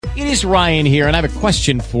It is Ryan here, and I have a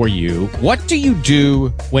question for you. What do you do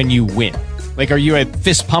when you win? Like, are you a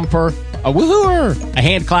fist pumper, a woohooer, a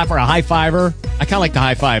hand clapper, a high fiver? I kind of like the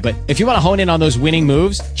high five, but if you want to hone in on those winning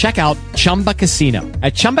moves, check out Chumba Casino.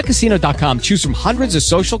 At ChumbaCasino.com, choose from hundreds of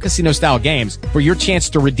social casino-style games for your chance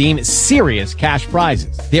to redeem serious cash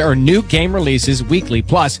prizes. There are new game releases weekly,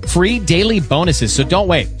 plus free daily bonuses. So don't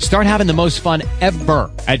wait. Start having the most fun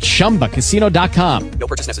ever at ChumbaCasino.com. No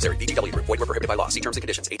purchase necessary. VGW. Void where prohibited by law. See terms and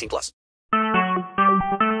conditions. 18 plus.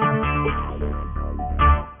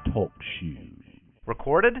 Talk shoes.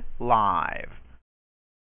 Recorded live.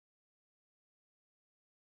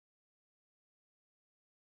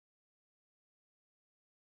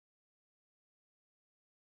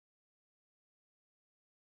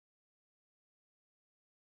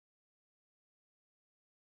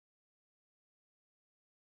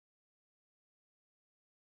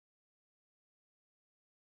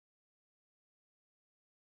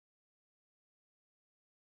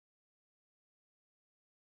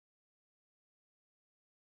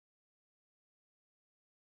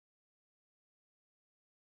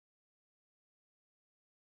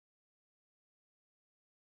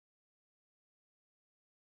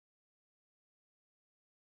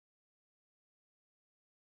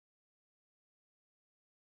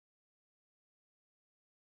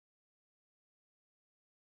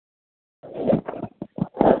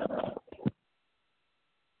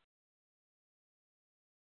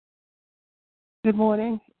 Good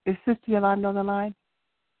morning. Is Sister Yolanda on the line?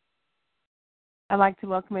 I'd like to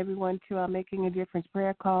welcome everyone to our Making a Difference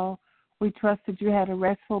prayer call. We trust that you had a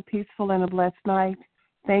restful, peaceful, and a blessed night.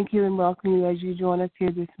 Thank you and welcome you as you join us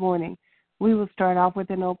here this morning. We will start off with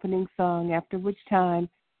an opening song, after which time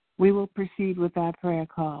we will proceed with our prayer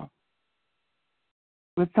call.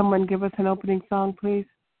 Would someone give us an opening song, please?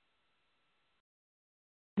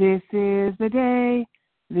 This is the day,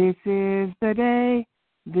 this is the day,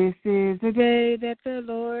 this is the day that the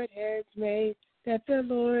Lord has made, that the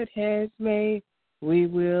Lord has made. We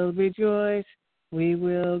will rejoice, we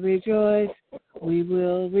will rejoice, we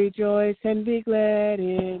will rejoice and be glad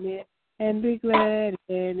in it, and be glad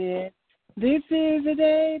in it. This is the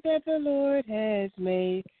day that the Lord has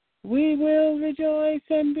made. We will rejoice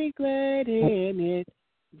and be glad in it.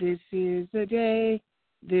 This is the day,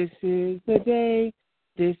 this is the day,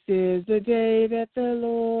 this is the day that the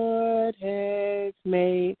Lord has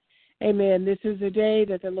made. Amen. This is the day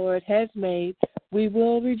that the Lord has made. We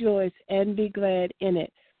will rejoice and be glad in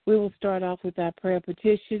it. We will start off with our prayer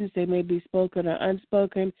petitions. They may be spoken or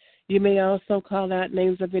unspoken. You may also call out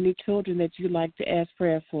names of any children that you'd like to ask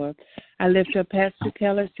prayer for. I lift up Pastor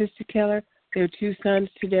Keller, Sister Keller, their two sons,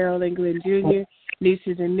 Daryl and Glenn Jr.,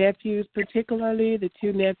 nieces and nephews, particularly the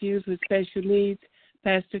two nephews with special needs,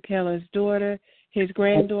 Pastor Keller's daughter, his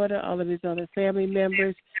granddaughter, all of his other family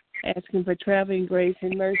members, asking for traveling grace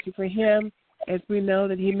and mercy for him, as we know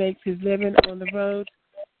that he makes his living on the road,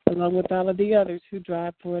 along with all of the others who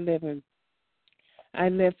drive for a living. I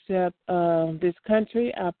lift up this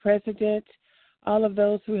country, our president, all of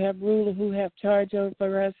those who have rule or who have charge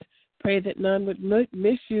over us. Pray that none would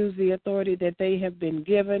misuse the authority that they have been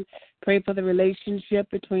given. Pray for the relationship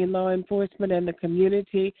between law enforcement and the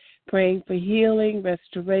community. Praying for healing,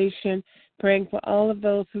 restoration. Praying for all of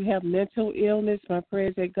those who have mental illness. My prayer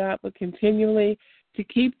is that God will continually to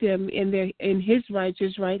keep them in His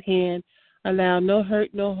righteous right hand. Allow no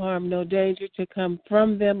hurt, no harm, no danger to come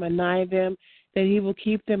from them or nigh them. That He will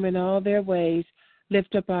keep them in all their ways.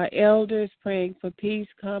 Lift up our elders, praying for peace,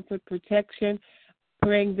 comfort, protection.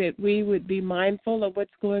 Praying that we would be mindful of what's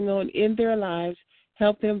going on in their lives,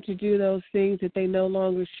 help them to do those things that they no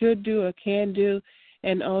longer should do or can do,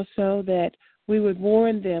 and also that we would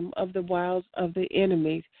warn them of the wiles of the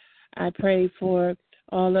enemies. I pray for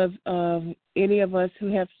all of any of us who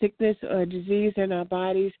have sickness or disease in our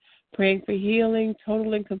bodies, praying for healing,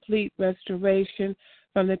 total and complete restoration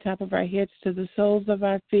from the top of our heads to the soles of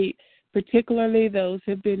our feet, particularly those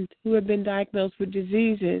who have been diagnosed with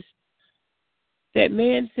diseases that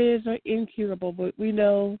man says are incurable, but we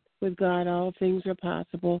know with God all things are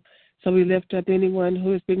possible. So we lift up anyone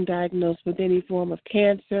who has been diagnosed with any form of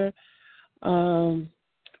cancer.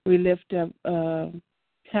 We lift up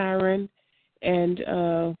Tyron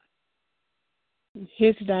and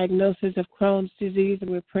his diagnosis of Crohn's disease, and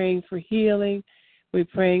we're praying for healing. We're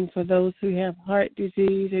praying for those who have heart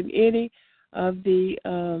disease and any of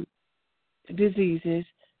the diseases.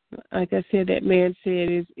 Like I said, that man said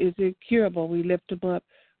is incurable. We lift him up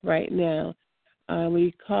right now.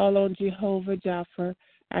 We call on Jehovah Jireh,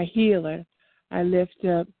 our healer. I lift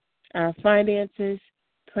up our finances,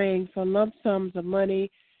 praying for lump sums of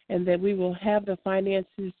money and that we will have the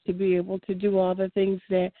finances to be able to do all the things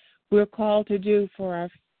that we're called to do for our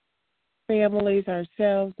families,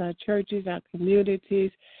 ourselves, our churches, our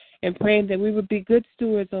communities, and praying that we would be good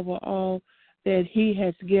stewards over all that He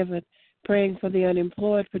has given. Praying for the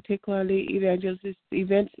unemployed, particularly Evangelist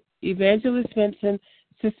Vincent,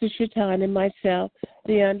 Sister Shaitan, and myself,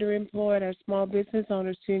 the underemployed, our small business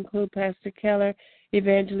owners, to include Pastor Keller,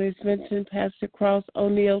 Evangelist Vincent, Pastor Cross,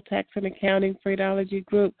 O'Neill, Tax and Accounting, Freightology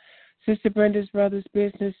Group, Sister Brenda's Brothers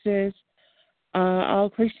Businesses, all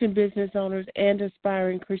Christian business owners and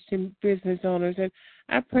aspiring Christian business owners. And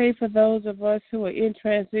I pray for those of us who are in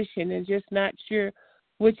transition and just not sure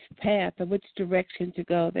which path or which direction to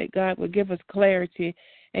go, that God would give us clarity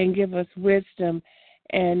and give us wisdom,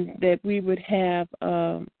 and that we would have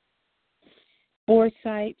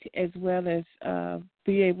foresight as well as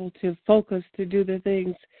be able to focus to do the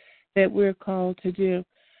things that we're called to do.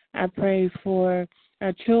 I pray for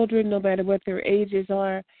our children, no matter what their ages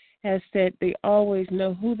are, as that they always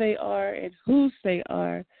know who they are and whose they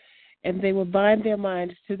are, and they will bind their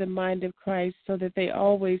minds to the mind of Christ so that they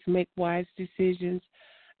always make wise decisions.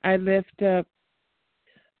 I lift up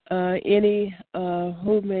any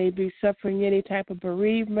who may be suffering any type of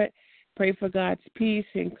bereavement. Pray for God's peace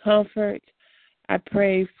and comfort. I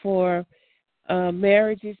pray for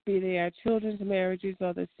marriages, be they our children's marriages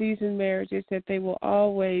or the seasoned marriages, that they will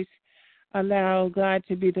always allow God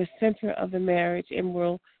to be the center of the marriage and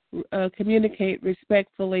will communicate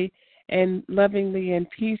respectfully and lovingly and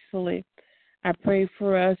peacefully. I pray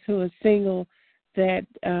for us who are single, that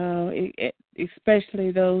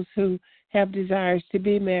especially those who have desires to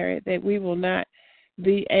be married, that we will not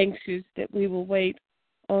be anxious, that we will wait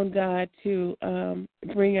on God to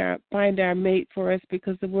find our mate for us,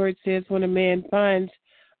 because the word says when a man finds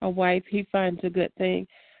a wife, he finds a good thing.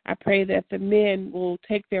 I pray that the men will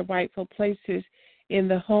take their rightful places in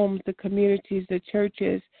the homes, the communities, the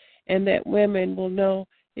churches, and that women will know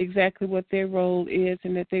exactly what their role is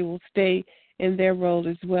and that they will stay in their role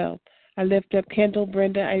as well. I lift up Kendall,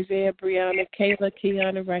 Brenda, Isaiah, Brianna, Kayla,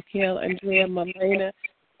 Kiana, Raquel, Andrea, Malena,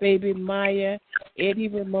 Baby Maya, Eddie,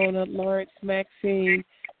 Ramona, Lawrence, Maxine,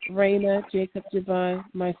 Raina, Jacob, Javon,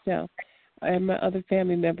 myself, and my other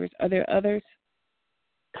family members. Are there others?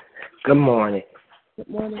 Good morning. Good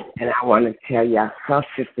morning. And I want to tell you, her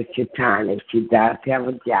sister Chatan, and she does have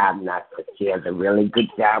a job now, but she has a really good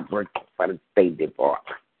job working for the State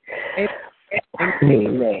Department.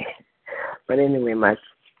 Amen. But anyway,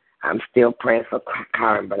 I'm still praying for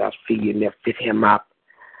Karen, but I see you lifted him up.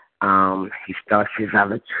 He starts his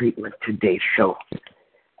other treatment today, so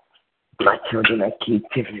my children are Keith,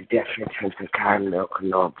 Tiffany, Desmond, Simpson, Karen, Milton,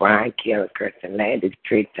 Noah, Brian, Karen, Kirsten, Landis,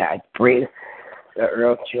 Trey, Todd, Breda, the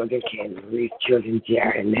Earl children, Candy Reed children,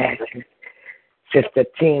 Jerry, Nathan, Sister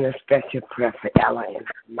Tina, special prayer for Ella and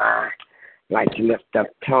her mind. I'd like to lift up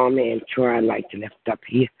Tommy and Troy. I'd like to lift up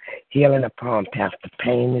healing upon Pastor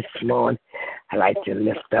Payne this morning. I'd like to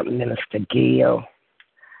lift up Minister Gail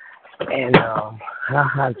and her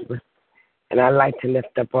husband. And I'd like to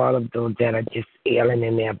lift up all of those that are just ailing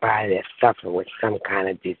in their body, that suffer with some kind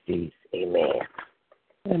of disease. Amen.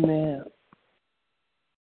 Amen.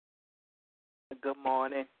 Good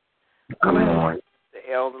morning. Good morning.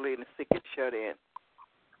 The elderly and the sick and shut in.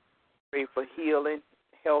 Pray for healing,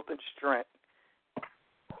 health, and strength,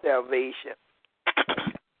 salvation,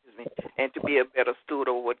 and to be a better steward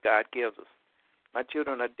of what God gives us. My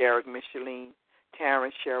children are Derek, Micheline,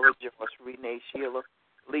 Terrence, Cheryl, Joyce, Renee, Sheila,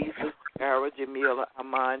 Lisa, Sarah, Jamila,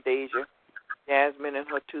 Armand, Deja, Jasmine and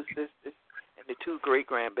her two sisters, and the two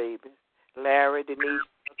great-grandbabies, Larry, Denise,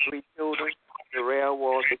 her three children, Darrell,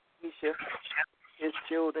 Walter, Keisha, his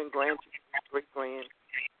children, grandchildren, great-grand,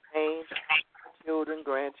 Haynes, children,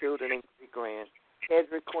 grandchildren, and great-grand,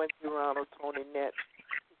 Edric, Quincy, Ronald, Tony, Nett,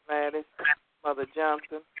 Gladys, Mother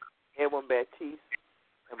Johnson, Edwin Baptiste,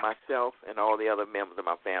 and myself, and all the other members of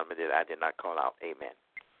my family that I did not call out. Amen.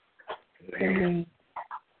 Amen.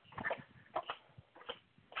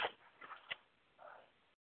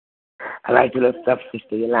 I'd like to lift up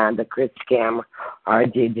Sister Yolanda, Chris Scammer,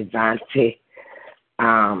 R.J. Devante,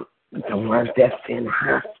 the ones that's in the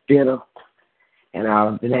hospital, and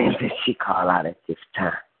all of the names that she called out at this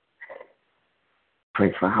time.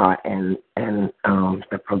 Pray for her and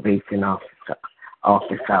the probation officer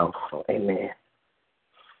also. Amen.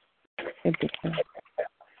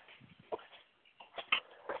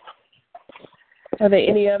 Are there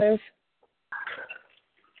any others?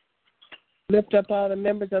 Lift up all the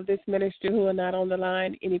members of this ministry who are not on the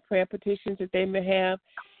line, any prayer petitions that they may have,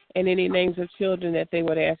 and any names of children that they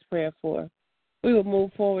would ask prayer for. We will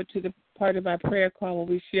move forward to the part of our prayer call where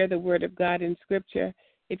we share the word of God in Scripture.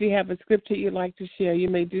 If you have a scripture you'd like to share, you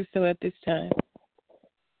may do so at this time.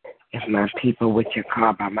 If my people which are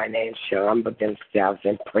called by my name shall humble themselves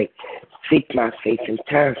and pray, seek my face and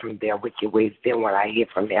turn from their wicked ways, then will I hear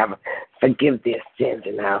from heaven, forgive their sins,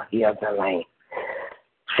 and I'll heal the land.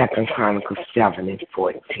 2 Chronicles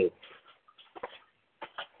 7:14.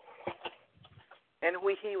 And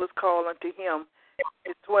when he was called unto him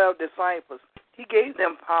his 12 disciples, he gave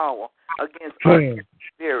them power against unclean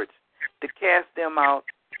spirits to cast them out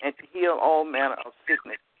and to heal all manner of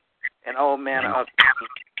sickness and all manner of disease.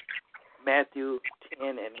 Matthew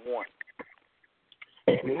 10:1.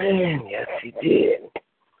 Amen. Yes, he did.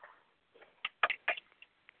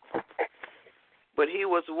 But he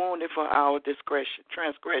was wounded for our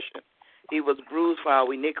transgression. He was bruised for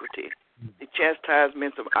our iniquity. The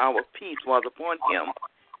chastisement of our peace was upon him,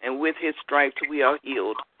 and with his stripes we are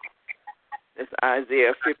healed. That's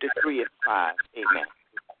Isaiah 53:5. Amen.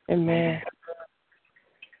 Amen.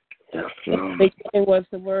 Yes, The beginning was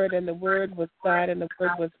the Word, and the Word was God, and the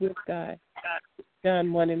Word was with God.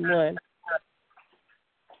 John 1:1.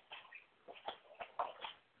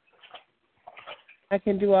 I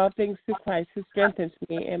can do all things through Christ who strengthens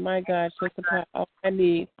me, and my God shall supply all I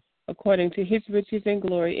need according to his riches and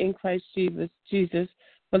glory in Christ Jesus.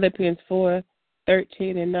 Philippians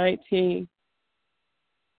 4:13 and 19.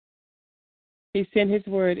 He sent his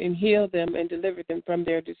word and healed them and delivered them from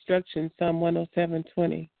their destruction. Psalm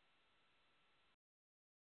 107:20.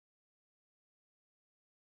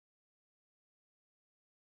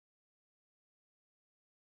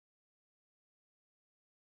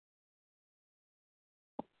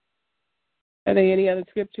 Are there any other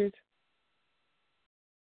scriptures?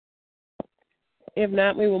 If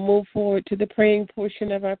not, we will move forward to the praying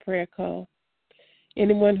portion of our prayer call.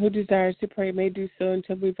 Anyone who desires to pray may do so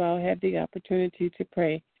until we've all had the opportunity to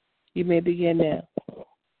pray. You may begin now.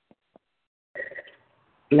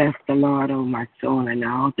 Bless the Lord, O my soul, and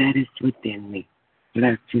all that is within me.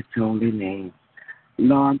 Bless his holy name.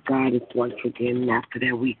 Lord God, it's once again after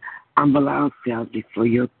that we humble ourselves before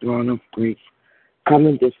your throne of grace.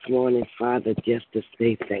 Coming this morning, Father, just to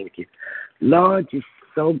say thank you. Lord, you're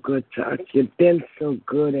so good to us. You've been so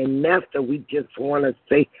good. And Master, we just want to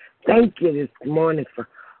say thank you this morning for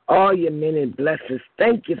all your many blessings.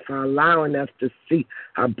 Thank you for allowing us to see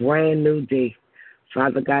a brand new day.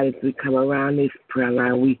 Father God, as we come around this prayer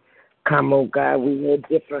line, we come, oh God, we hear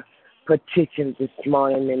different petitions this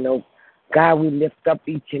morning. And, oh God, we lift up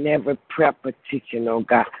each and every prayer petition, oh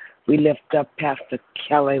God. We lift up Pastor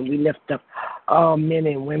Kelly. We lift up all men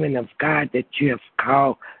and women of God that you have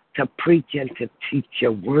called to preach and to teach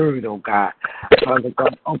your word, oh God. Father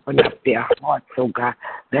God, open up their hearts, oh God.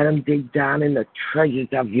 Let them dig down in the treasures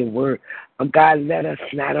of your word. But God, let us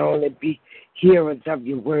not only be hearers of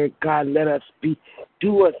your word, God, let us be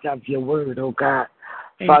doers of your word, oh God.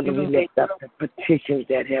 Father, we lift up the petitions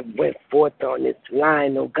that have went forth on this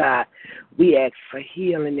line, oh God. We ask for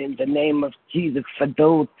healing in the name of Jesus for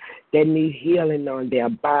those that need healing on their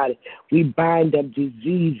body. We bind up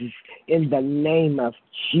diseases in the name of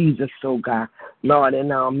Jesus, oh God. Lord,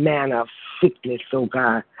 in all manner of sickness, oh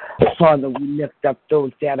God. Father, we lift up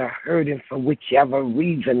those that are hurting for whichever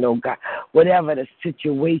reason, oh God. Whatever the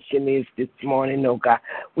situation is this morning, oh God,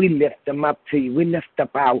 we lift them up to you. We lift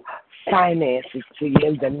up our finances to you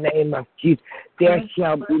in the name of Jesus. There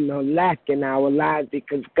shall be no lack in our lives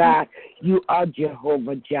because, God, you are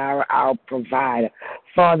Jehovah Jireh, our provider.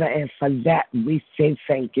 Father, and for that we say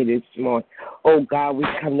thank you this morning. Oh, God, we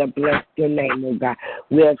come to bless your name, oh, God.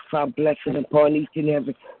 We ask for a blessing upon each and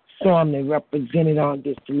every storm that represented on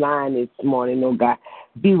this line this morning, oh, God.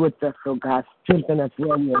 Be with us, oh, God. Strengthen us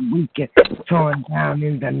where we're weak and torn down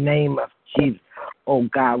in the name of Jesus. Oh,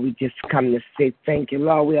 God, we just come to say thank you.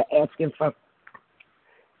 Lord, we are asking for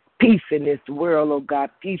peace in this world, oh, God,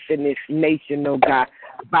 peace in this nation, oh, God,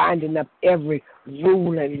 binding up every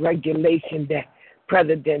rule and regulation that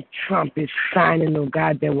President Trump is signing, oh,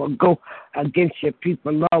 God, that will go against your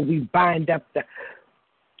people. Lord, we bind up the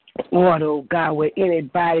order, oh, God, where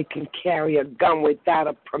anybody can carry a gun without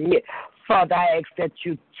a permit. Father, I ask that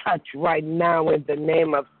you touch right now in the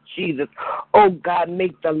name of Jesus. Oh, God,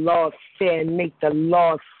 make the law fair and make the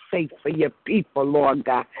law safe for your people, Lord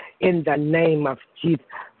God, in the name of Jesus.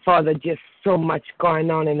 Father, just so much going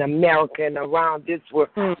on in America and around this world.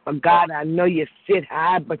 But, God, I know you sit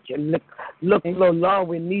high, but you look low. Lord,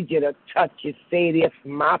 we need you to touch. You say this,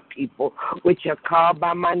 my people, which are called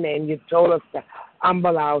by my name. You told us to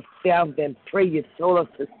humble ourselves and pray. You told us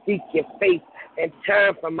to seek your face and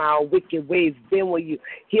turn from our wicked ways. Then will you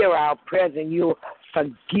hear our prayers and you'll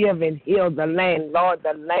forgive and heal the land. Lord,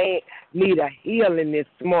 the land need a healing this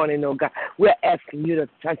morning, oh God. We're asking you to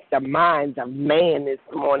touch the minds of man this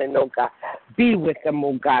morning, oh God. Be with them,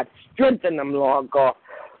 oh God. Strengthen them, Lord God.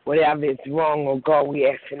 Whatever is wrong, oh God, we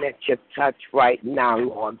asking that you touch right now,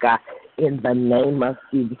 Lord God, in the name of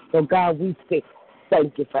Jesus. So, God, we say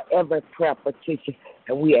thank you for every prayer petition,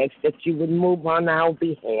 and we ask that you would move on our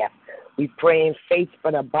behalf. We pray in faith,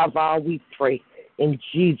 but above all, we pray in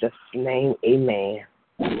Jesus' name, amen.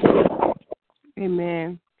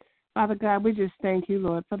 Amen. Father God, we just thank you,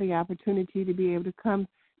 Lord, for the opportunity to be able to come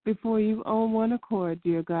before you on one accord,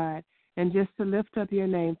 dear God, and just to lift up your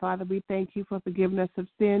name. Father, we thank you for forgiving us of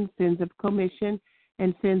sins, sins of commission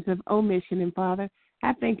and sins of omission. And Father,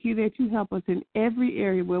 I thank you that you help us in every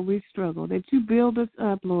area where we struggle, that you build us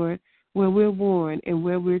up, Lord, where we're worn and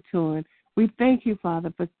where we're torn. We thank you,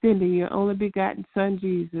 Father, for sending your only begotten Son,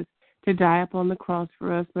 Jesus, to die upon the cross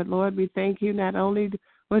for us. But, Lord, we thank you not only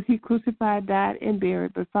was he crucified, died, and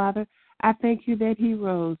buried, but, Father, I thank you that he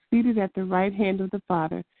rose, seated at the right hand of the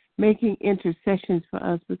Father, making intercessions for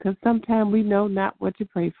us, because sometimes we know not what to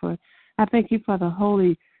pray for. I thank you for the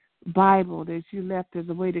Holy Bible that you left as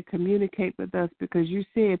a way to communicate with us, because you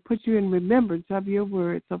said, put you in remembrance of your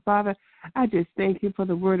word. So, Father, I just thank you for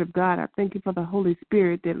the word of God. I thank you for the Holy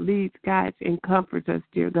Spirit that leads, guides, and comforts us,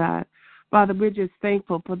 dear God. Father, we're just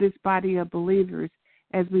thankful for this body of believers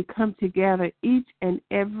as we come together each and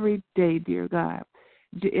every day, dear God,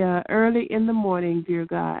 early in the morning, dear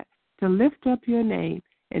God, to lift up your name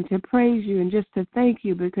and to praise you and just to thank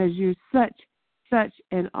you, because you're such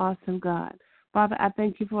an awesome God. Father, I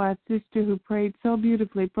thank you for our sister who prayed so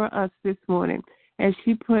beautifully for us this morning as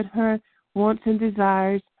she put her wants and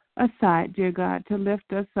desires aside, dear God, to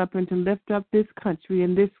lift us up and to lift up this country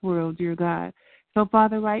and this world, dear God. So,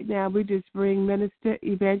 Father, right now we just bring Minister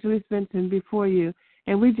Evangelist Vincent before you,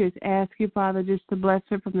 and we just ask you, Father, just to bless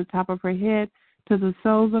her from the top of her head to the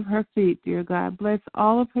soles of her feet, dear God. Bless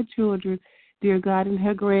all of her children, dear God, and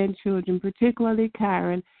her grandchildren, particularly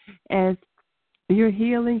Kyron, as you're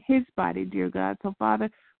healing his body, dear God. So, Father,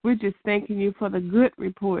 we're just thanking you for the good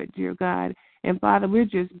report, dear God. And, Father, we're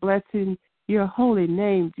just blessing your holy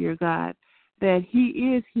name, dear God, that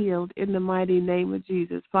he is healed in the mighty name of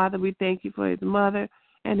Jesus. Father, we thank you for his mother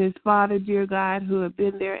and his father, dear God, who have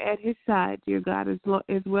been there at his side, dear God, as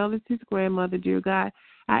well as his grandmother, dear God.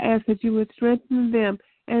 I ask that you would strengthen them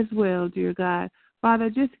as well, dear God.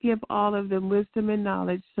 Father, just give all of them wisdom and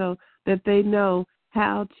knowledge so that they know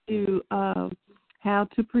how to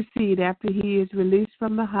proceed after he is released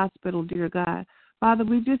from the hospital, dear God. Father,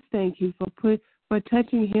 we just thank you for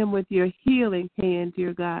touching him with your healing hand,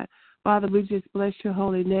 dear God. Father, we just bless your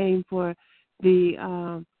holy name for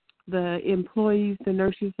the employees, the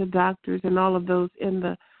nurses, the doctors, and all of those in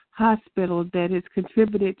the hospital that has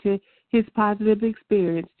contributed to his positive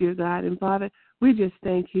experience, dear God. And, Father, we just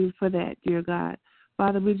thank you for that, dear God.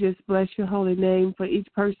 Father, we just bless your holy name for each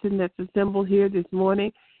person that's assembled here this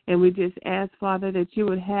morning. And we just ask, Father, that you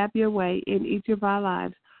would have your way in each of our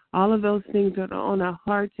lives. All of those things that are on our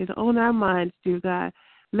hearts and on our minds, dear God.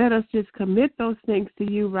 Let us just commit those things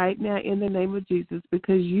to you right now in the name of Jesus,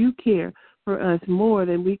 because you care for us more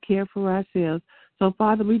than we care for ourselves. So,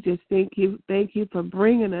 Father, we just thank you for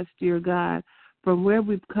bringing us, dear God, from where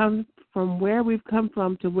we've come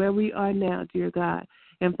from to where we are now, dear God.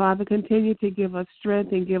 And, Father, continue to give us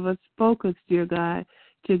strength and give us focus, dear God,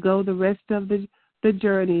 to go the rest of the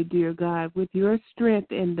journey, dear God, with your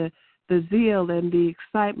strength and the zeal and the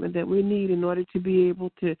excitement that we need in order to be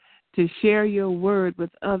able to share your word with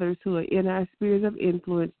others who are in our spheres of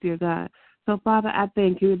influence, dear God. So, Father, I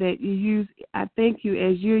thank you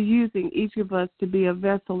as you're using each of us to be a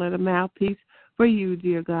vessel and a mouthpiece for you,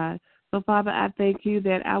 dear God. So, Father, I thank you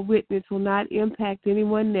that our witness will not impact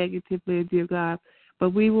anyone negatively, dear God,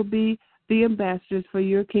 but we will be the ambassadors for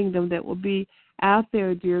your kingdom that will be out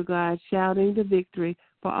there, dear God, shouting the victory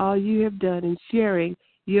for all you have done and sharing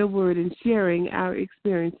your word and sharing our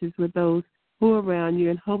experiences with those who are around you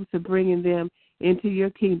in hopes of bringing them into your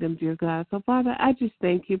kingdom, dear God. So, Father, I just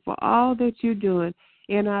thank you for all that you're doing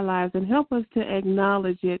in our lives, and help us to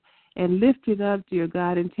acknowledge it and lift it up, dear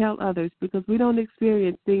God, and tell others, because we don't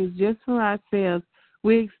experience things just for ourselves.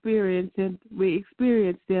 We experience them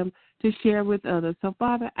to share with others. So,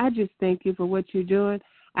 Father, I just thank you for what you're doing.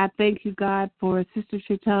 I thank you, God, for Sister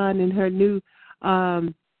Shaitan and her new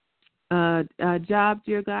job,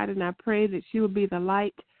 dear God, and I pray that she will be the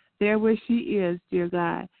light there where she is, dear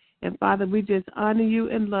God. And, Father, we just honor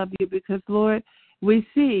you and love you because, Lord, we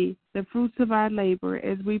see the fruits of our labor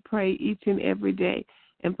as we pray each and every day.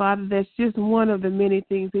 And, Father, that's just one of the many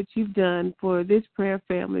things that you've done for this prayer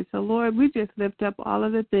family. So, Lord, we just lift up all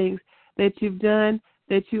of the things that you've done,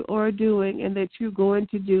 that you are doing, and that you're going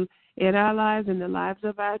to do in our lives and the lives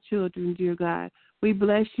of our children, dear God. We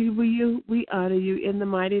bless you, we honor you. In the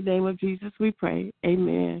mighty name of Jesus we pray.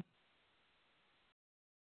 Amen.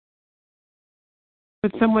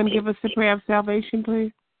 Would someone give us a prayer of salvation,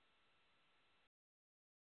 please?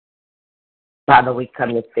 Father, we come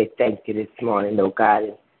to say thank you this morning, oh God.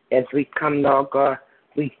 And as we come, Lord God,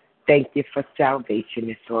 we thank you for salvation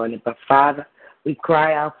this morning. But Father, we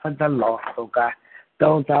cry out for the lost, oh God.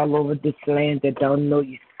 Those all over this land that don't know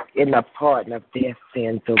you in the pardon of their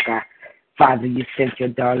sins, oh God. Father, you sent your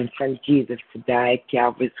darling son Jesus to die at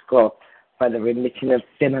Calvary's cross for the remission of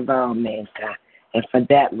sin of all mankind. And for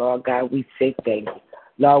that, Lord God, we say thank you.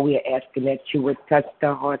 Lord, we are asking that you would touch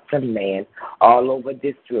the hearts of man all over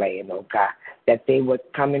this land, oh God, that they would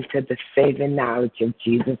come into the saving knowledge of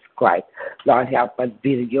Jesus Christ. Lord, help us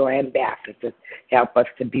be your ambassadors. Help us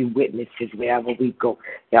to be witnesses wherever we go.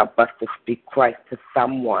 Help us to speak Christ to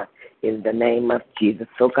someone in the name of Jesus.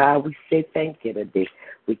 So, God, we say thank you today.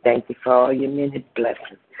 We thank you for all your many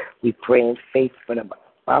blessings. We pray in faith for them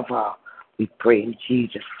above all. We pray in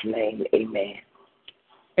Jesus' name. Amen.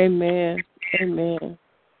 Amen. Amen.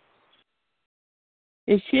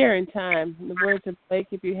 It's sharing time. In the words of Blake,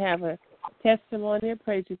 if you have a testimony or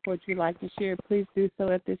praise report you'd like to share, please do so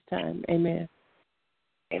at this time. Amen.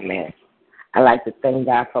 Amen. I'd like to thank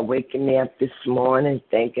God for waking me up this morning.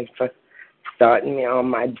 Thank Him for starting me on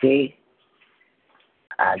my day.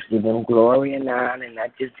 I give Him glory and honor, and I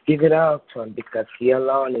just give it all to Him because He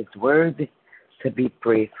alone is worthy to be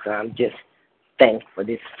praised. So I'm just thankful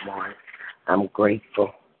this morning. I'm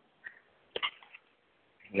grateful.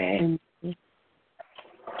 Amen.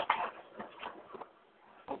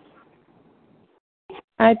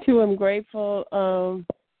 I, too, am grateful.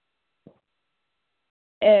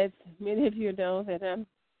 As many of you know, that I'm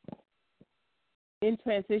in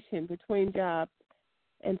transition between jobs.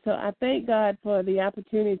 And so I thank God for the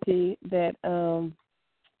opportunity that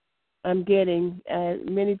I'm getting.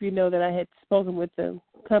 Many of you know that I had spoken with the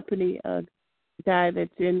company guy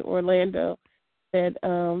that's in Orlando that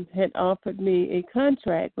had offered me a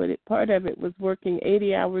contract, but part of it was working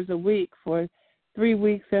 80 hours a week for 3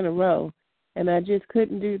 weeks in a row. And I just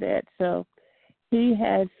couldn't do that. So he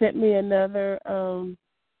has sent me another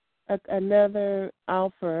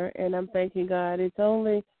offer, and I'm thanking God. It's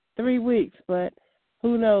only 3 weeks, but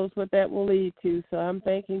who knows what that will lead to. So I'm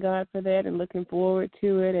thanking God for that and looking forward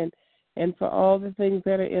to it and for all the things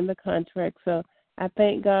that are in the contract. So I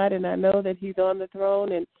thank God, and I know that He's on the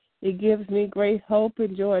throne, and it gives me great hope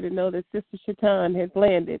and joy to know that Sister Shaitan has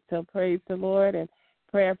landed. So praise the Lord, and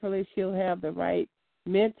prayerfully she'll have the right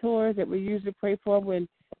mentors that we usually pray for when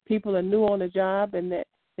people are new on the job, and that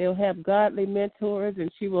they'll have godly mentors,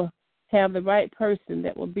 and she will have the right person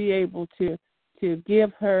that will be able to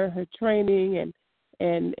give her training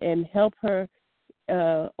and help her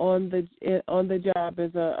on the job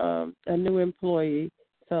as a new employee.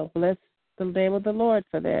 So bless the name of the Lord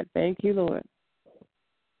for that. Thank you, Lord.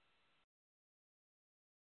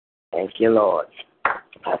 Thank you, Lord.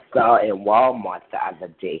 I saw in Walmart the other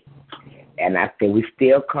day, and I said, we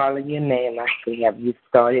still calling your name. I said, have you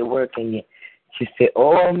started working yet? She said,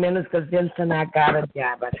 oh, Minister Vincent, I got a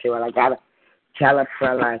job. I said, well, I got to tell a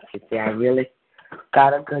fella. She said, I really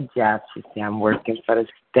got a good job. She said, I'm working for the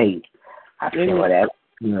state. I said, well, that's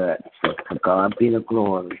good. So to God be the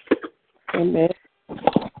glory. Amen.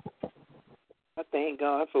 I thank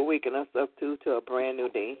God for waking us up to a brand new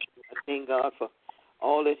day. I thank God for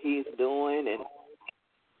all that He's doing and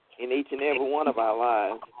in each and every one of our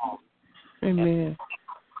lives. Amen. And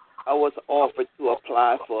I was offered to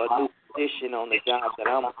apply for a new position on the job that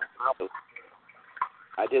I'm on. So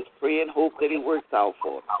I just pray and hope that it works out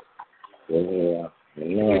for me. Yeah.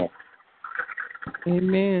 Amen.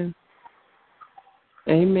 Amen.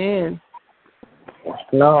 Amen. Yes,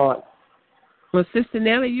 Lord. Well, Sister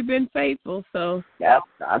Nellie, you've been faithful, so. Yep.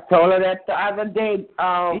 I told her that the other day,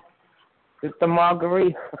 Sister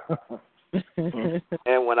Marguerite.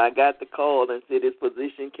 And when I got the call and said this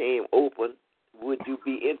position came open, would you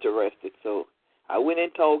be interested? So I went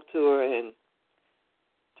and talked to her and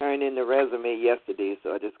turned in the resume yesterday,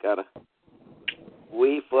 so I just got to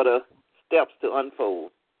wait for the steps to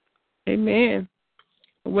unfold. Amen.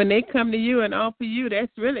 When they come to you and offer you,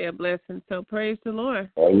 that's really a blessing, so praise the Lord.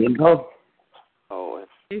 There you go. Oh,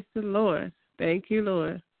 Praise the Lord. Thank you,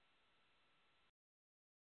 Lord.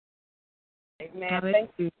 Amen.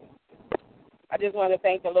 Thank you. I just want to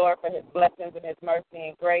thank the Lord for His blessings and His mercy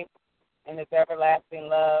and grace and His everlasting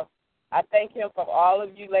love. I thank Him for all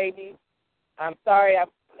of you ladies. I'm sorry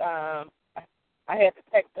I had to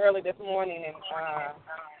text early this morning and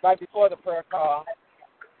right before the prayer call,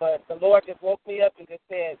 But the Lord just woke me up and just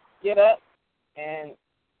said, get up. And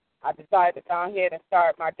I decided to go ahead and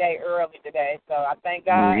start my day early today. So I thank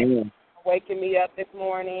God for waking me up this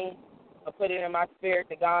morning. I put it in my spirit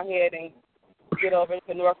to go ahead and get over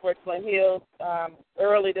to North Richland Hills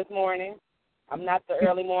early this morning. I'm not the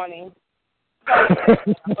early morning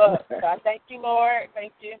person, but I thank you, Lord.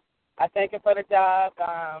 Thank you. I thank you for the job.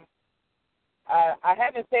 I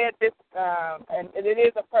haven't said this, and it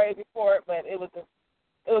is a praise report, but it was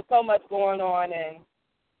so much going on, and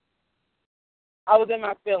I was in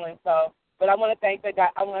my feelings. So, but I want to thank the God.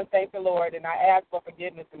 I want to thank the Lord, and I ask for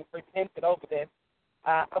forgiveness and repented over this.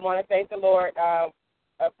 I want to thank the Lord.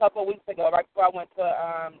 A couple of weeks ago, right before I went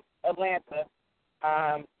to Atlanta,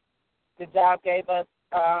 the job gave us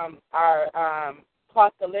our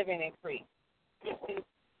cost of living increase.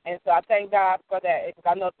 And so I thank God for that, because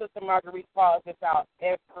I know Sister Marguerite calls this out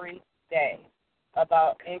every day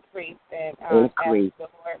about increase and asking the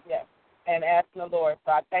Lord, and asking the Lord.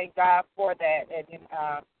 So I thank God for that. And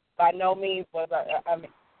by no means was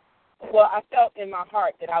I felt in my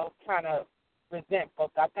heart that I was kind of resentful.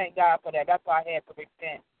 So I thank God for that. That's why I had to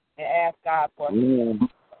repent and ask God for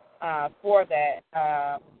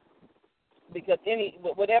that. Because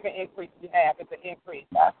whatever increase you have, it's an increase.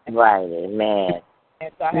 That's right, amen.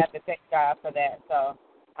 And so I have to thank God for that. So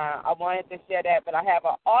I wanted to share that, but I have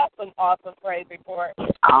an awesome praise report.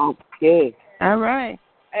 Okay. All right.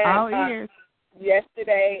 And, all ears.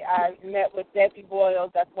 Yesterday I met with Debbie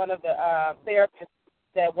Boyles. That's one of the therapists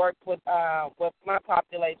that works with my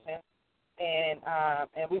population, and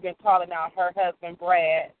we've been calling out her husband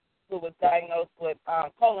Brad, who was diagnosed with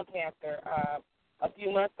colon cancer a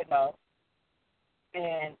few months ago,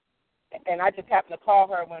 and I just happened to call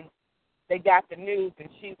her when they got the news, and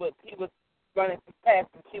he was running some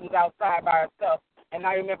tests, and she was outside by herself. And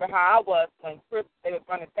I remember how I was when they was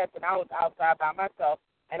running tests, and I was outside by myself,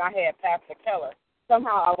 and I had Pastor Keller.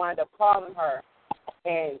 Somehow I wound up calling her,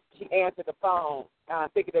 and she answered the phone,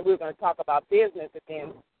 thinking that we were going to talk about business, and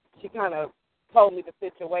then she kind of told me the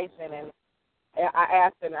situation, and I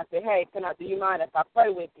asked her, and I said, hey, do you mind if I pray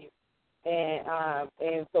with you?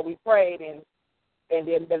 And so we prayed, and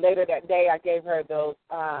then later that day I gave her those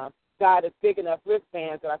God is Big Enough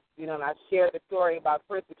wristbands, and I shared the story about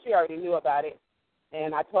Chris, but she already knew about it,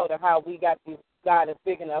 and I told her how we got these God is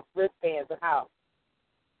Big Enough wristbands and how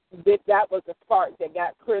that was the spark that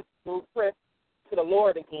got Chris to the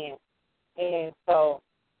Lord again. And so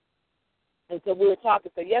we were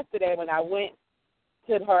talking. So yesterday when I went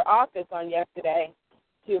to her office on yesterday,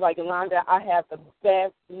 she was like, Yolanda, I have the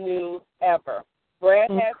best news ever. Brad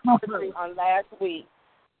had surgery on last week,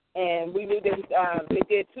 and we knew that they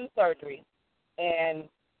did 2 surgeries. And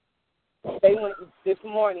they went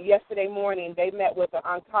yesterday morning, they met with an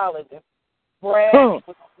oncologist. Brad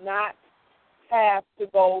would not have to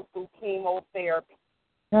go through chemotherapy.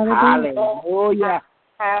 Hallelujah.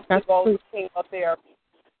 Have to go through chemotherapy.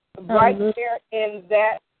 Right there in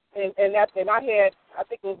that, and I had, I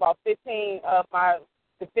think it was about 15 of my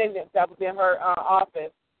defendants that was in her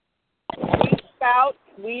office. We shout,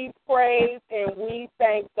 we praise, and we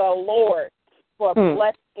thank the Lord for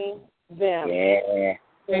blessing them. Yeah.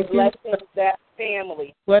 And blessing that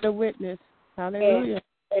family. What a witness. Hallelujah.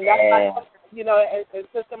 And that's like, and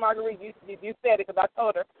Sister Marguerite, you said it, because I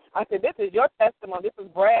told her, I said, this is your testimony. This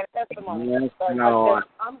is Brad's testimony. Yes, so Lord.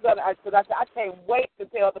 I said, I can't wait to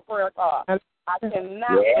tell the prayer call. I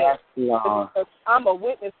cannot yes, wait. Lord. Because I'm a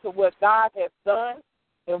witness to what God has done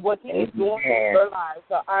and what he is doing in your lives.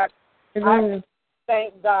 So I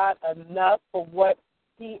thank God enough for what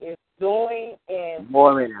he is doing. And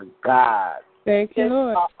glory to God. Thank you,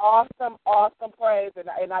 Lord. Awesome praise.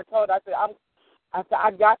 And I told her, I said,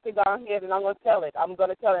 I got to go ahead and I'm going to tell it. I'm going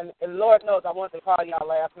to tell it. And Lord knows I wanted to call y'all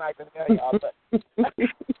last night to tell y'all, but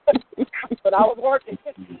but I was working.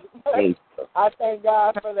 I thank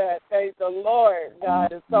God for that. Thank the Lord.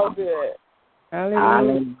 God is so good.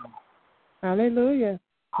 Hallelujah. Hallelujah.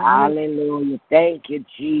 Hallelujah. Thank you,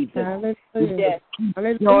 Jesus. Hallelujah. Yes.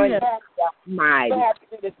 Hallelujah. Mighty. They have to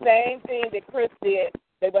do the same thing that Chris did.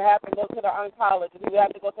 They would have to go to the oncologist. We would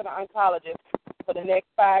have to go to the oncologist for the next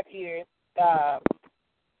 5 years. So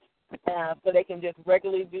they can just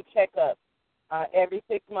regularly do checkups every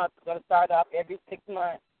 6 months. It's going to start off every 6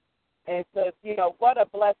 months. And so, what a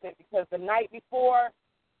blessing, because the night before,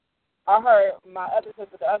 I heard my other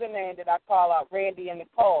sister, the other name that I call out, Randy and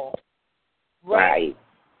Nicole. Right.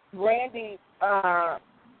 Randy,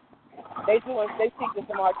 they seeking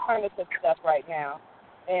some alternative stuff right now.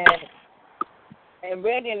 And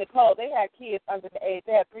Randy and Nicole, they had kids under the age,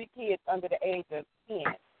 they had 3 kids under the age of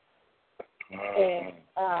 10. And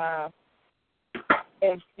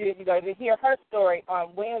and to hear her story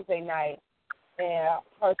on Wednesday night, and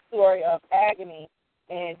her story of agony,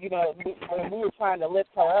 and when we were trying to lift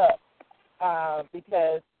her up,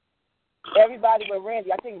 because everybody with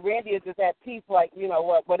Randy, I think Randy is just at peace, like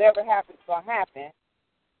whatever happens gonna happen,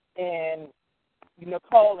 and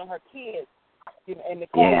Nicole and her kids, and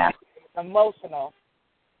Nicole is emotional.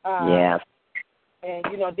 Yes. And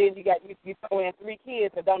then you throw in 3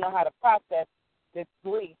 kids that don't know how to process this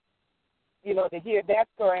grief. To hear that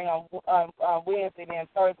story on Wednesday and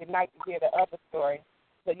Thursday night to hear the other story.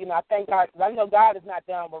 So I thank God, because I know God is not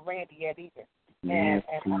done with Randy yet either. And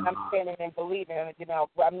I'm standing and believing.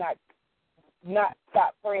 I'm not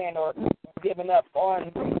stop praying or giving up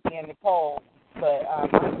on Randy and Nicole, but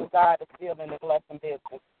God is still in the blessing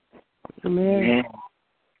business. Amen.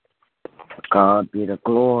 God be the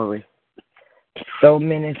glory. So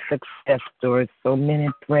many success stories, so many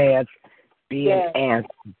prayers being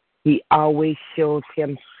answered. He always shows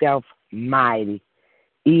himself mighty.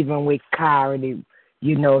 Even with Kyrie,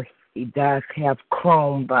 he does have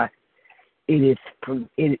Crohn, but it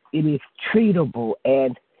is treatable.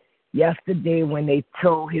 And yesterday when they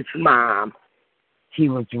told his mom, he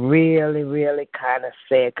was really, really kind of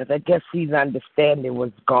sad, because I guess he's understanding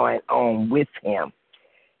what's going on with him.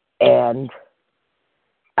 And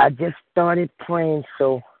I just started praying,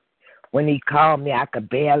 so when he called me, I could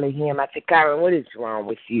barely hear him. I said, Kyron, what is wrong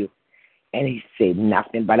with you? And he said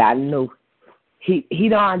nothing, but I knew he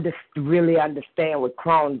don't really understand what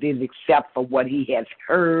Crohn is except for what he has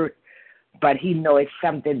heard, but he knows it's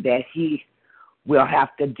something that he will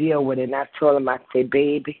have to deal with. And I told him, I said,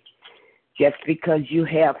 baby, just because you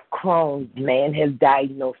have Crohn's, man has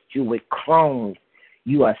diagnosed you with Crohn's,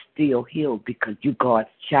 you are still healed because you God's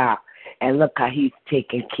child. And look how he's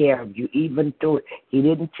taking care of you, even through it. He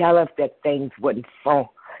didn't tell us that things wouldn't form.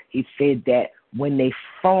 He said that when they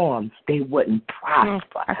formed, they wouldn't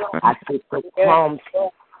prosper. I said, the Crohn's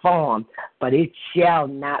formed, but it shall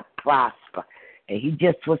not prosper. And he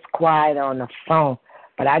just was quiet on the phone.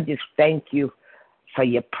 But I just thank you for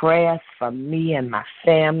your prayers for me and my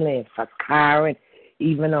family and for Karen,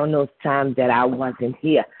 even on those times that I wasn't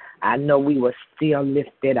here. I know we were still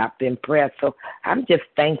lifted up in prayer. So I'm just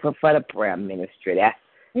thankful for the prayer ministry. That's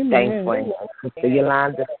thankful. Sister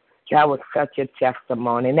Yolanda, that was such a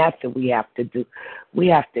testimony. And that's what we have to do. We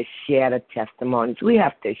have to share the testimonies. We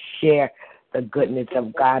have to share the goodness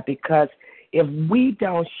of God, because if we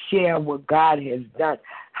don't share what God has done,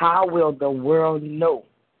 how will the world know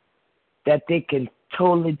that they can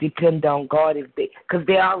totally depend on God because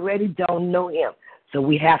they already don't know him? So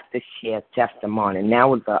we have to share testimony. And that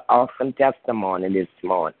was an awesome testimony this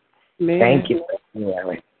morning. Amen. Thank you,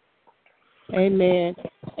 Mary. Amen.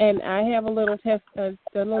 And I have a little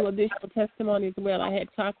additional testimony as well. I had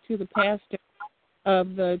talked to the pastor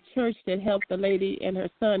of the church that helped the lady and her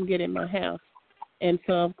son get in my house. And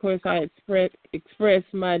so, of course, I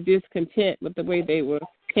expressed my discontent with the way they were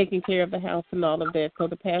taking care of the house and all of that. So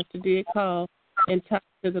the pastor did call and talk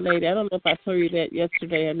to the lady. I don't know if I told you that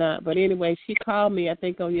yesterday or not, but anyway, she called me, I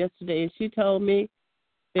think, on yesterday, and she told me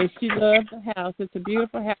that she loved the house. It's a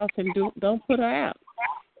beautiful house, and don't put her out.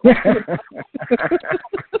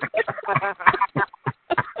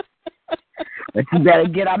 But you better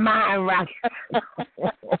get her mind right.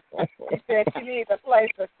 She said she needs a place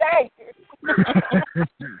to stay.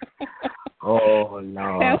 Oh,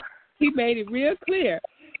 no. He made it real clear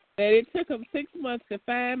that it took him 6 months to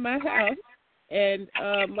find my house. And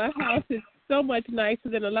my house is so much nicer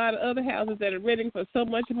than a lot of other houses that are renting for so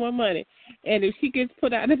much more money. And if she gets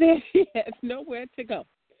put out of there, she has nowhere to go.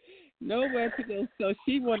 So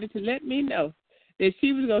she wanted to let me know that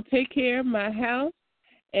she was going to take care of my house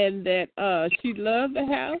and that she loved the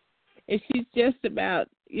house. And she's just about,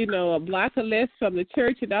 a block or less from the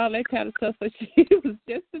church and all that kind of stuff. So she was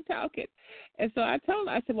just talking. And so I told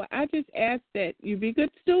her, I said, well, I just ask that you be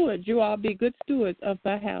good stewards. You all be good stewards of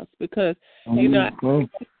the house because, too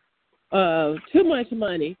much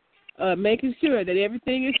money, making sure that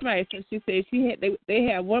everything is right. So she said they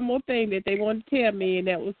had one more thing that they wanted to tell me, and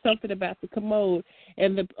that was something about the commode.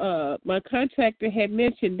 And my contractor had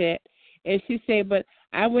mentioned that. And she said, but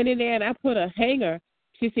I went in there and I put a hanger.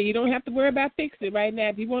 She said, you don't have to worry about fixing it right now.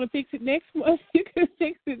 If you want to fix it next month, you can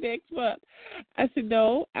fix it next month. I said,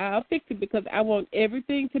 no, I'll fix it because I want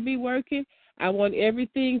everything to be working. I want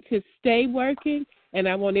everything to stay working, and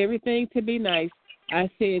I want everything to be nice.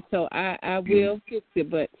 I said, so I will fix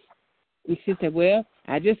it. But she said, well,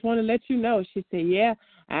 I just want to let you know. She said, yeah,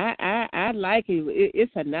 I like it.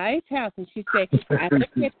 It's a nice house. And she said, I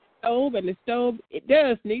looked at the stove, and the stove, it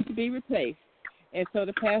does need to be replaced. And so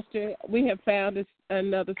the pastor, we have found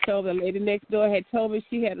another stove. The lady next door had told me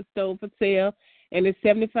she had a stove for sale, and it's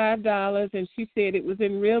 $75. And she said it was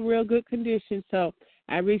in real good condition. So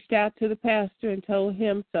I reached out to the pastor and told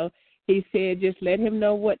him. So he said just let him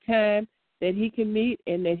know what time that he can meet,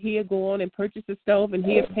 and that he'll go on and purchase a stove, and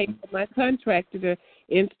he'll pay for my contractor to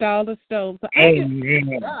install the stove. So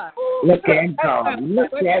Amen. Look at God.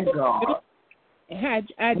 Look at God.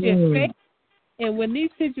 I just say, and when these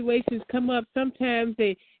situations come up, sometimes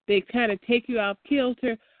they kind of take you off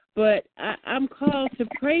kilter. But I'm called to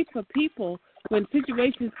pray for people when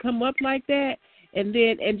situations come up like that, and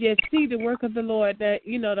just see the work of the Lord. That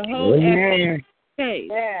the whole aspect change.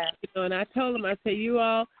 Yeah. And I told him, I said, you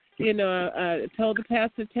all. I told the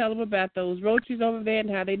pastor to tell them about those roaches over there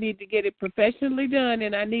and how they need to get it professionally done,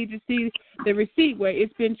 and I need to see the receipt where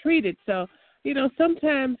it's been treated. So,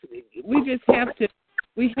 sometimes we just have to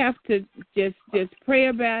just pray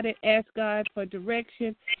about it, ask God for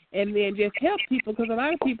direction, and then just help people, because a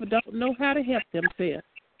lot of people don't know how to help themselves.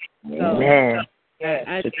 Amen.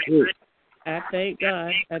 I thank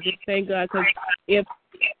God. I just thank God, because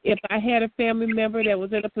if I had a family member that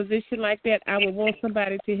was in a position like that, I would want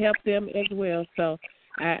somebody to help them as well. So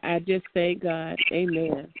I just thank God.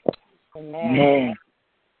 Amen. Amen.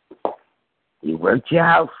 You worked your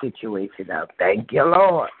house situation out. Thank you,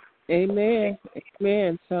 Lord. Amen.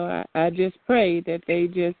 Amen. So I just pray that they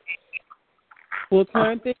just will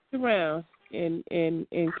turn things around and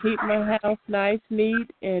keep my house nice,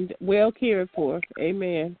 neat, and well cared for.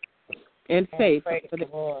 Amen. And safe.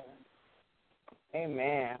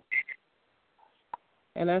 Amen.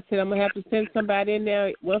 And I said I'm going to have to send somebody in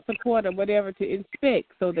there once a quarter, whatever, to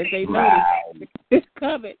inspect so that they know it's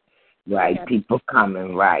covered. Right, people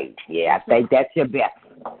coming, right. Yeah, I think that's your best.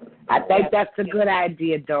 I think that's a good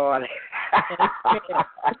idea, darling.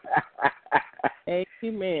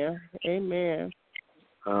 Amen. Amen.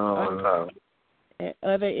 Oh, Lord.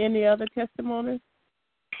 Are there any other testimonies?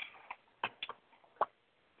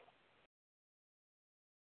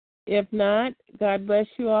 If not, God bless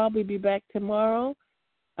you all. We'll be back tomorrow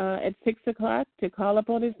at 6 o'clock to call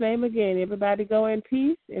upon his name again. Everybody go in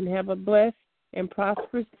peace and have a blessed and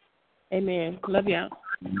prosperous. Amen. Love y'all.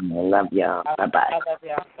 Love y'all. Bye-bye. I love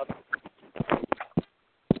y'all.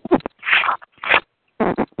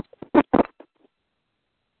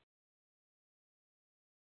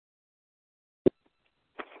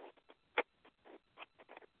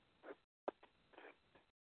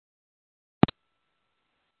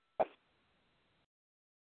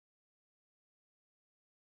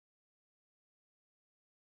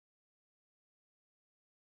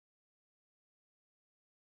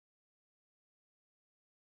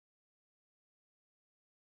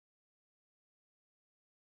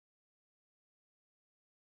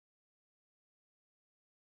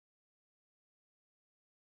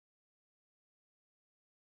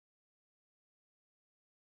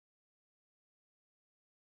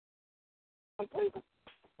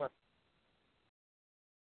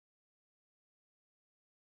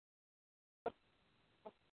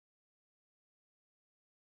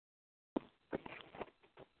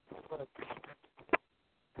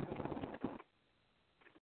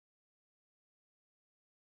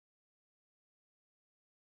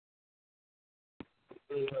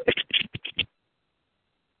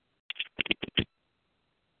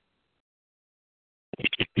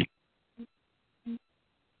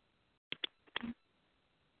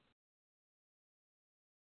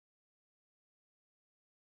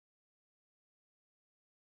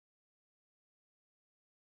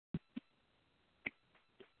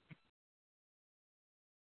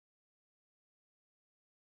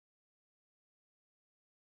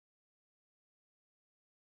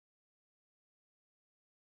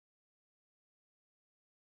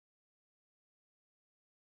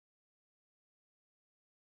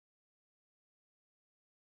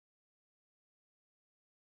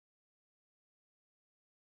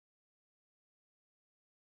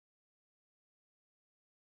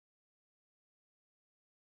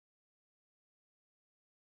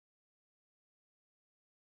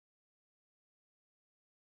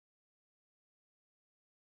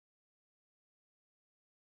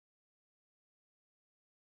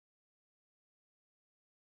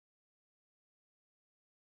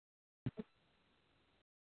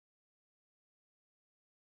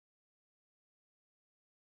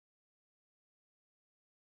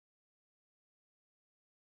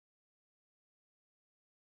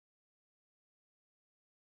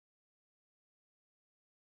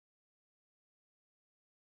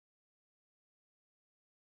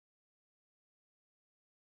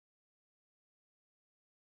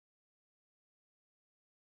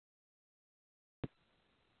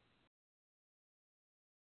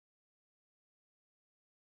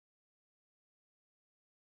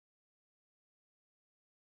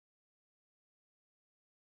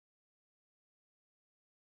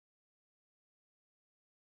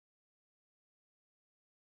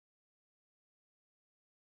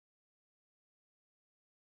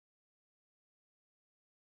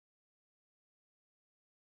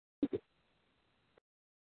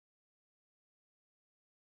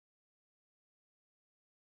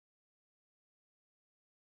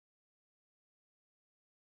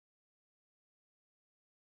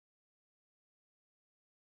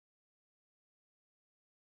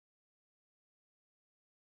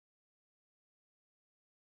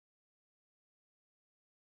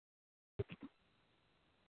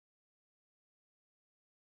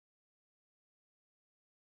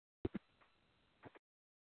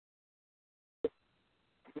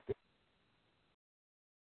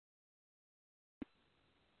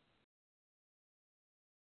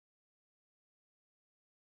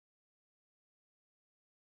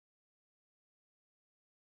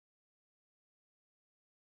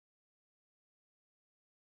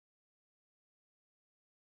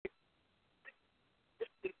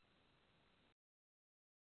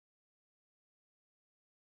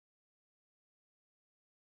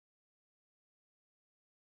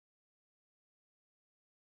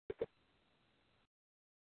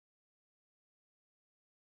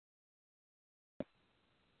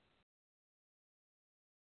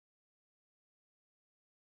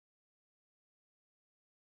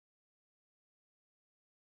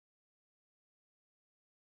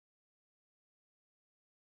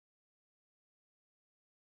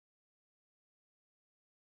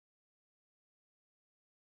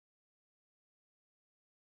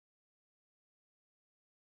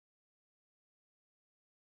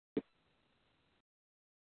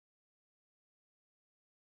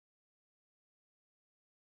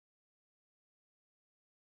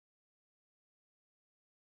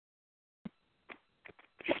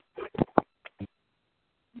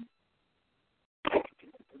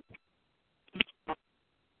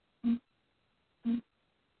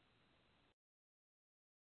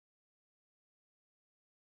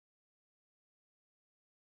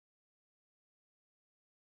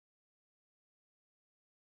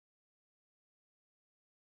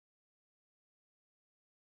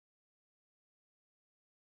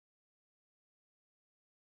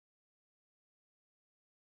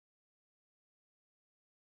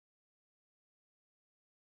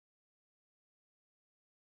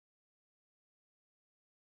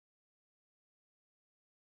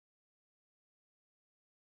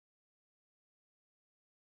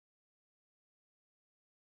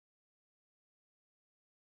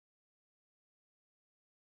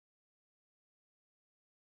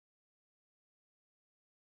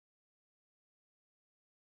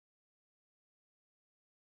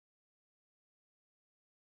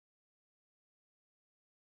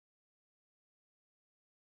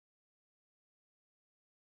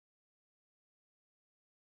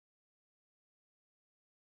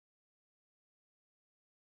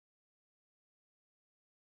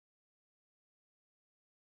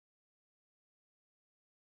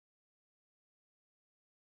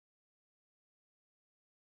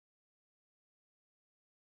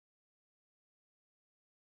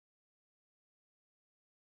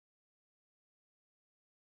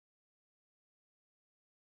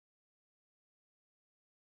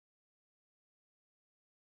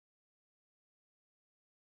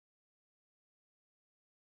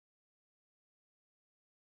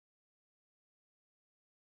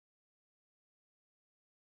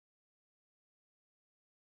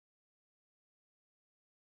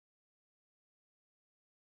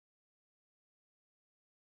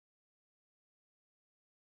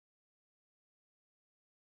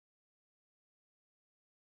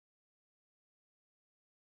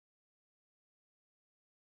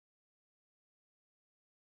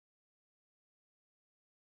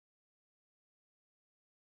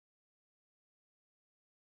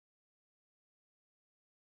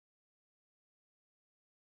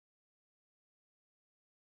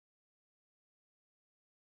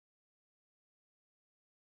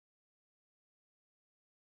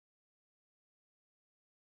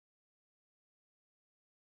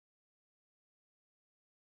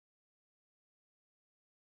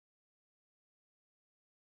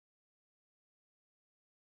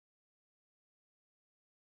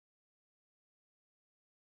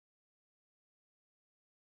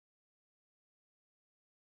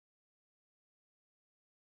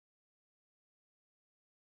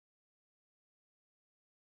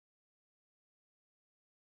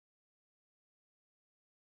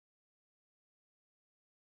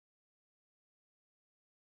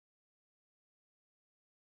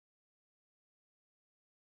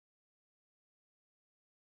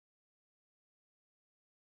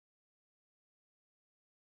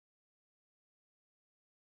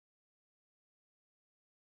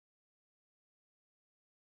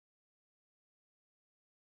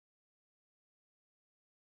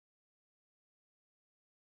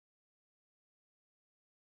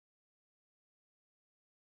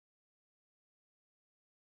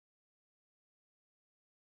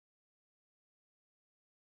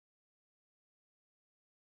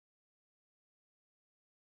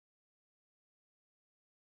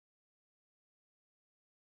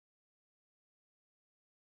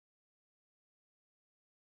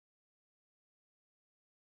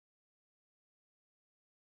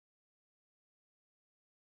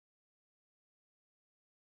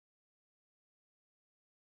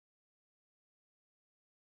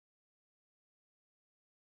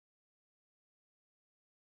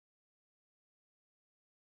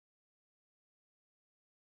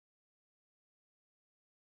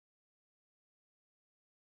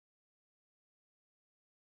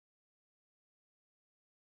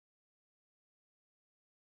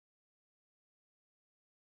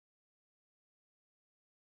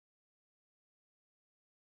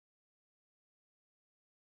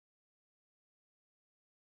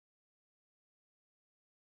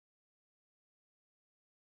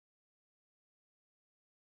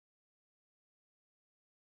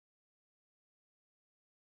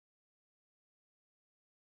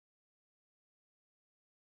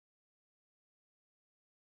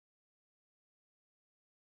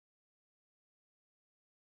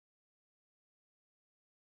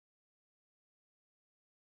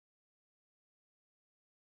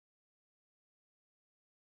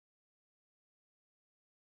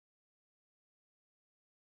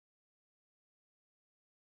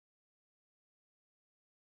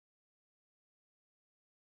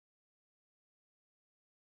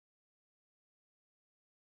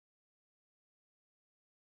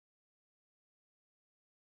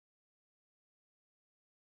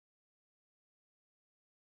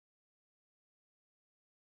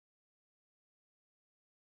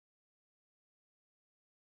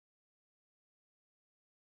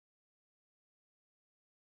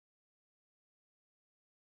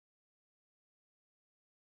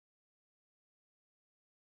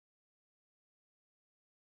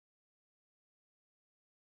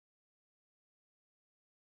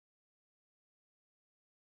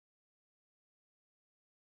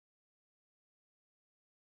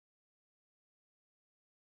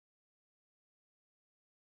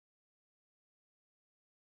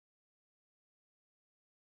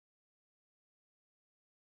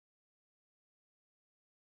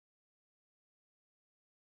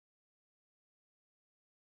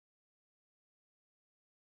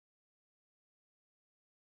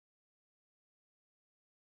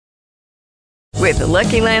 With the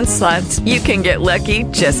Lucky Land Slots, you can get lucky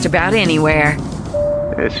just about anywhere.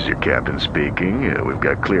 This is your captain speaking. We've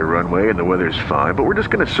got clear runway and the weather's fine, but we're just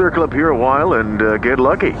going to circle up here a while and get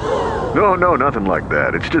lucky. No, nothing like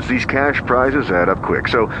that. It's just these cash prizes add up quick.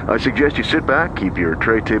 So I suggest you sit back, keep your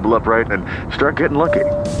tray table upright, and start getting lucky.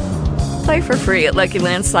 Play for free at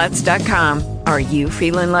LuckyLandSlots.com. Are you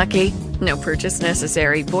feeling lucky? No purchase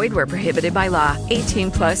necessary. Void where prohibited by law.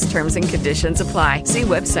 18+ terms and conditions apply. See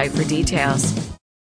website for details.